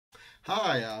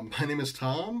Hi, my name is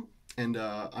Tom, and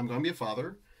I'm going to be a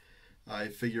father. I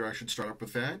figure I should start up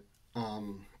with that.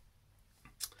 Um,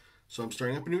 so I'm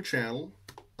starting up a new channel,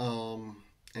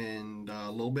 and a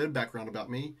little bit of background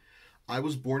about me. I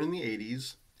was born in the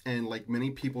 80s, and like many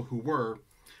people who were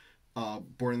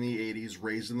born in the 80s,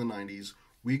 raised in the 90s,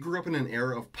 we grew up in an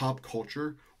era of pop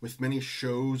culture with many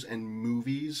shows and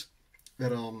movies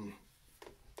that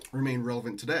remain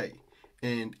relevant today.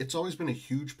 And it's always been a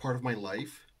huge part of my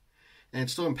life and it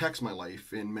still impacts my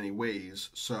life in many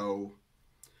ways. So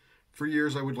for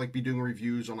years, I would like be doing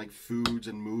reviews on like foods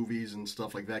and movies and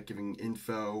stuff like that, giving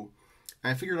info.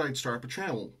 And I figured I'd start up a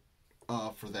channel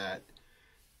for that,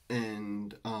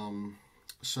 and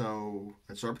so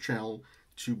I started up a channel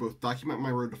to both document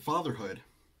my road to fatherhood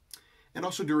and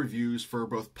also do reviews for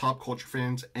both pop culture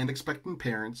fans and expectant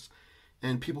parents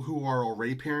and people who are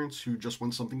already parents who just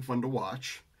want something fun to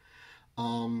watch.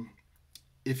 Um,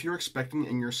 if you're expecting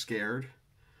and you're scared,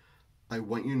 I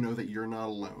want you to know that you're not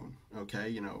alone. Okay,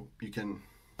 you can.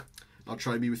 I'll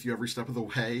try to be with you every step of the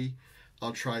way.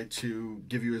 I'll try to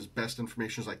give you as best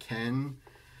information as I can.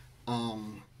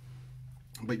 Um,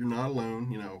 but you're not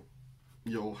alone.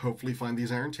 You'll hopefully find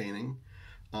these entertaining.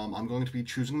 I'm going to be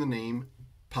choosing the name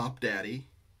Pop Daddy.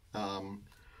 Um,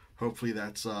 Hopefully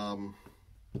that's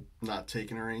not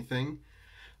taken or anything.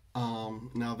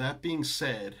 Now that being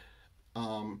said,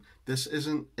 this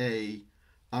isn't a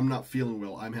I'm not feeling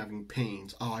well, I'm having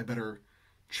pains. Oh, I better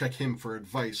check him for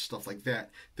advice, stuff like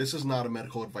that. This is not a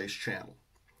medical advice channel.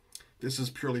 This is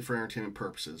purely for entertainment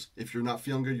purposes. If you're not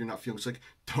feeling good, you're not feeling sick,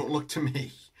 don't look to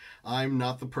me. I'm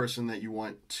not the person that you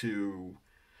want to.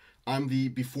 I'm the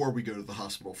before we go to the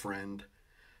hospital friend.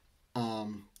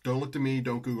 Don't look to me,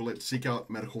 don't Google it, seek out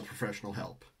medical professional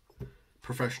help.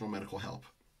 Professional medical help.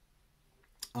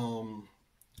 Um,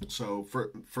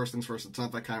 first things first, it's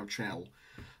not that kind of channel.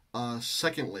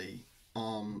 Secondly,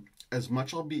 as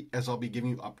much I'll be giving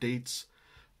you updates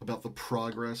about the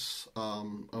progress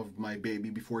of my baby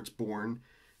before it's born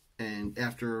and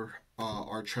after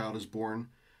our child is born,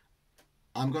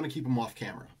 I'm going to keep them off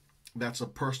camera. That's a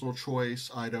personal choice.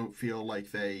 I don't feel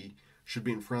like they should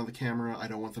be in front of the camera. I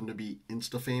don't want them to be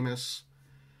insta famous.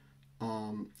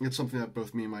 It's something that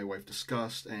both me and my wife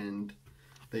discussed, and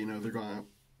they're going to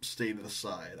stay to the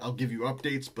side. I'll give you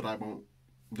updates, but I won't.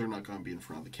 They're not going to be in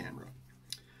front of the camera.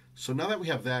 So now that we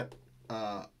have that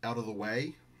out of the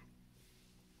way,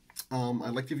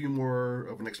 I'd like to give you more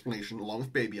of an explanation along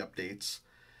with baby updates.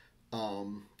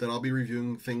 That I'll be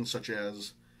reviewing things such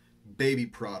as baby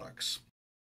products,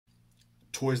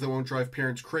 toys that won't drive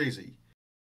parents crazy,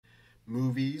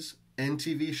 movies and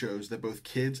TV shows that both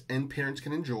kids and parents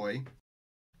can enjoy,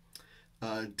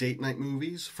 date night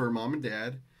movies for mom and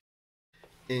dad,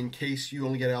 in case you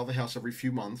only get out of the house every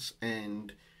few months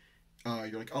and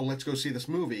you're like, oh, let's go see this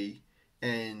movie,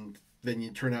 and then you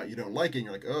turn out you don't like it, and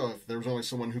you're like, oh, if there was only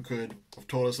someone who could have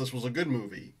told us this was a good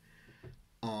movie.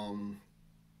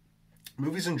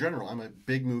 Movies in general, I'm a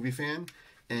big movie fan,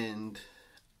 and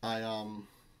I'll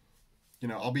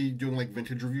be doing like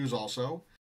vintage reviews also,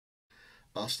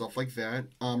 stuff like that.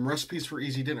 Recipes for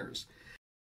easy dinners.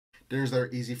 Dinners that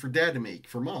are easy for dad to make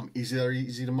for mom.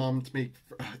 Easy to mom to make.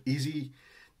 Easy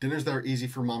dinners that are easy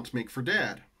for mom to make for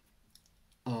dad.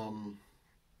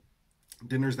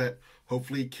 Dinners that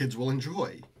hopefully kids will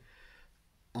enjoy.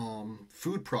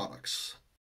 Food products.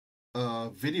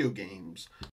 Video games.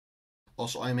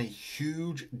 Also, I'm a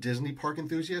huge Disney park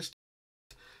enthusiast,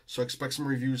 so expect some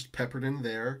reviews peppered in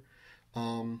there.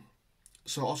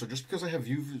 So also, just because I have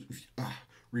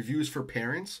reviews for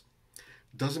parents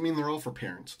doesn't mean they're all for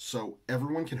parents. So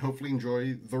everyone can hopefully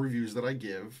enjoy the reviews that I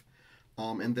give,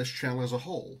 and this channel as a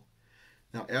whole.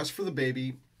 Now, as for the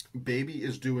baby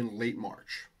is due in late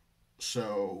March.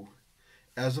 So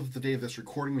as of the day of this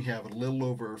recording, we have a little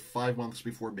over 5 months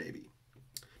before baby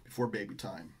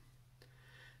time.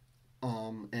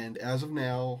 And as of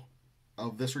now,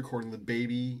 of this recording, the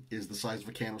baby is the size of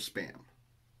a can of Spam.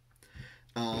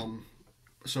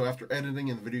 So after editing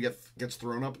and the video gets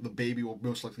thrown up, the baby will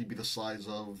most likely be the size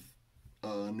of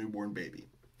a newborn baby.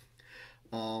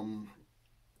 After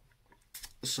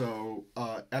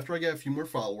I get a few more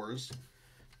followers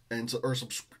or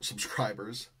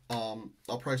subscribers, I'll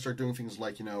probably start doing things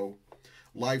like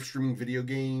live streaming video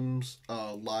games,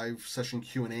 live session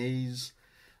Q&As.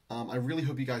 I really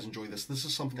hope you guys enjoy this. This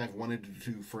is something I've wanted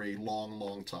to do for a long,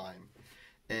 long time.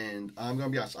 And I'm going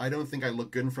to be honest, I don't think I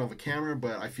look good in front of a camera,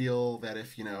 but I feel that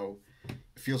if, it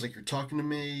feels like you're talking to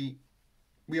me,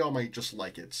 we all might just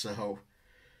like it. So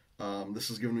this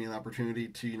has given me an opportunity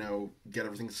to, get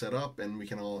everything set up and we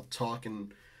can all talk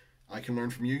and I can learn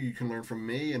from you, you can learn from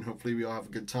me, and hopefully we all have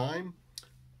a good time.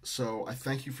 So I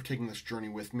thank you for taking this journey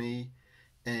with me.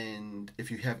 And if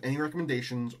you have any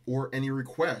recommendations or any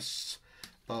requests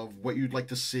of what you'd like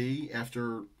to see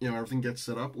after everything gets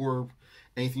set up, or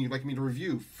anything you'd like me to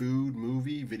review, food,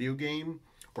 movie, video game,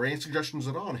 or any suggestions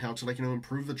at all on how to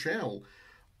improve the channel,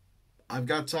 I've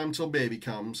got time till baby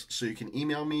comes. So you can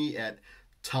email me at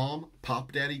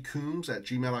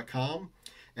tompopdaddycoombs@gmail.com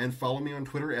and follow me on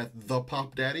Twitter at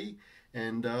thepopdaddy.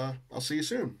 And I'll see you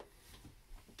soon.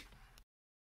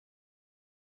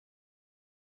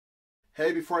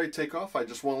 Hey, before I take off, I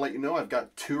just want to let you know I've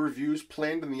got 2 reviews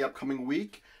planned in the upcoming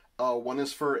week. One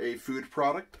is for a food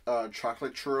product,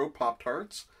 chocolate churro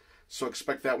Pop-Tarts. So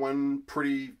expect that one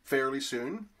pretty fairly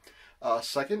soon.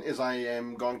 Second is I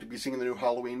am going to be seeing the new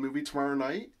Halloween movie tomorrow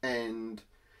night, and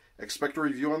expect a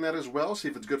review on that as well. See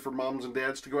if it's good for moms and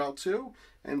dads to go out to,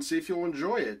 and see if you'll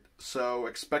enjoy it. So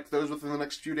expect those within the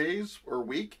next few days or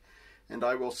week, and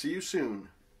I will see you soon.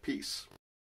 Peace.